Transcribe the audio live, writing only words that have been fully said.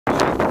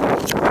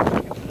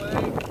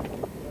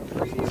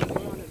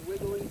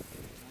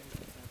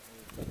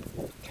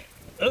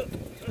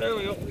There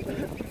we go.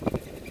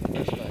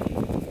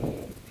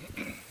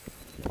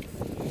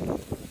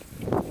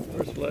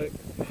 First flag.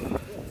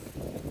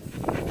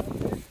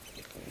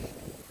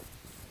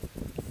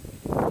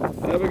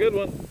 Have a good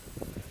one.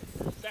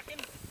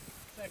 Second?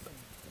 Second.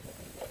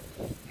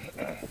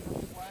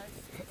 First flag?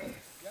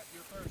 Yep,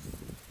 you're first.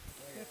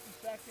 50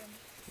 seconds.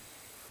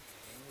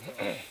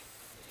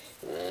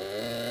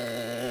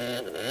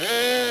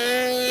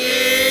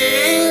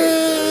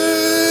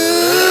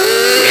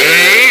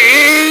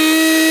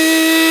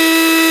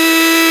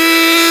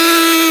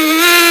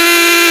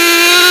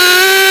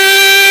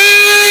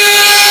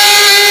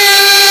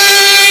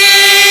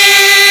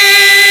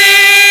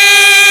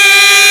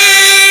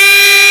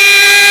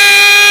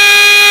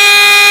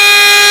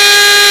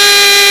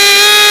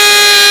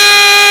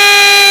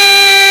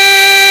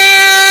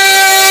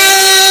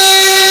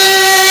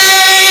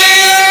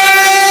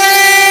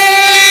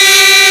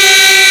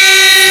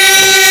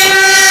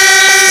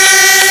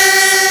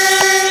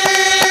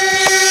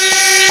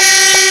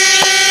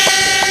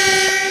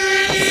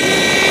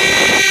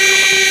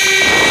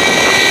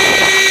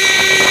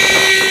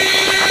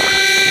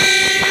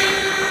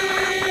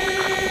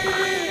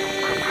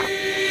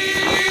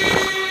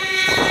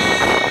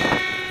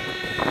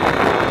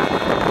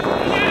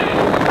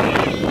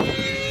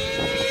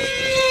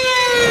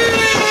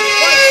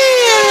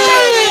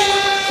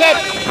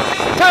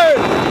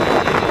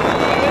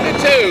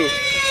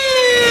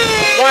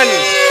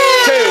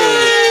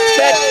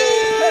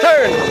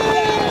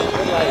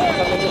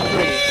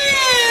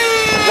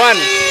 One,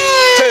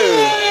 two,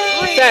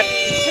 set,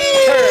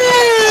 turn.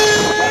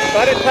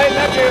 Let it tighten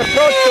up your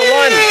approach to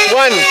one.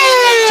 One,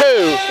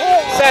 two,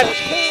 set,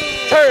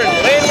 turn.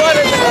 Lane one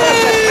is the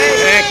clutch.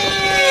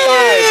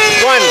 5,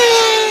 1,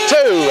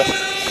 2,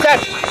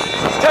 set,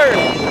 turn.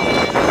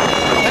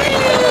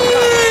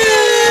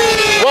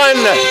 1,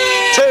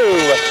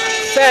 2,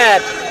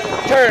 set,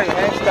 turn.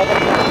 Next double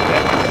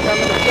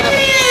come to 7.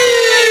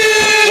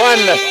 1,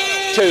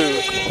 2,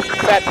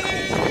 set,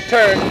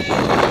 turn.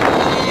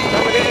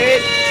 Number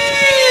 8.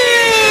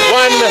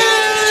 1,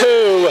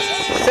 2,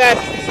 set,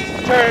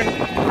 turn. 9.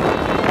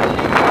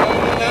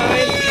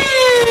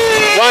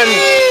 1,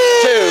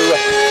 2,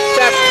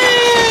 set,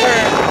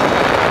 turn.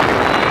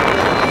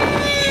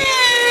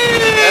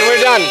 And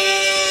we're done.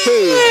 2,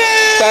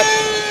 set,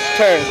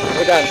 turn.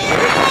 We're done.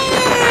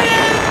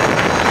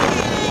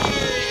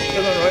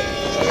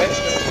 Okay.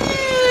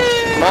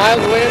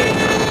 Mild wind.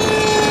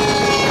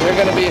 We're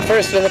going to be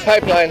first in the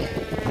pipeline.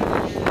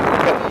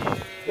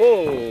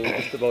 Whoa,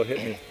 just about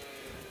hit me.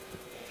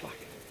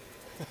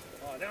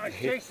 Oh, now he's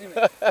chasing me.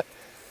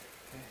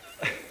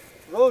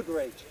 Road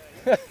rage.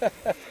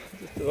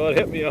 Just about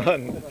hit me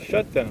on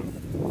shutdown.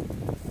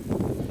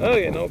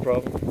 Okay, no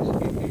problem.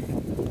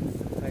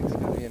 Hank's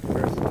going to be in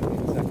first, I'll be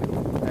in second.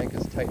 Hank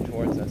is tight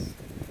towards us.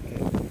 Okay.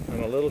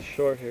 I'm a little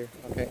short here.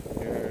 Okay,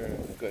 you're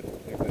good.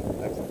 You're good.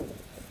 Excellent.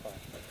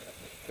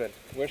 Good.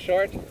 We're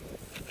short.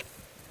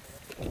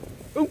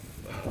 Ooh.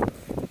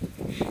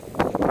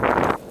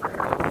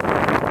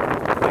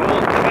 The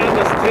old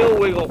canvas tail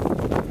wiggle.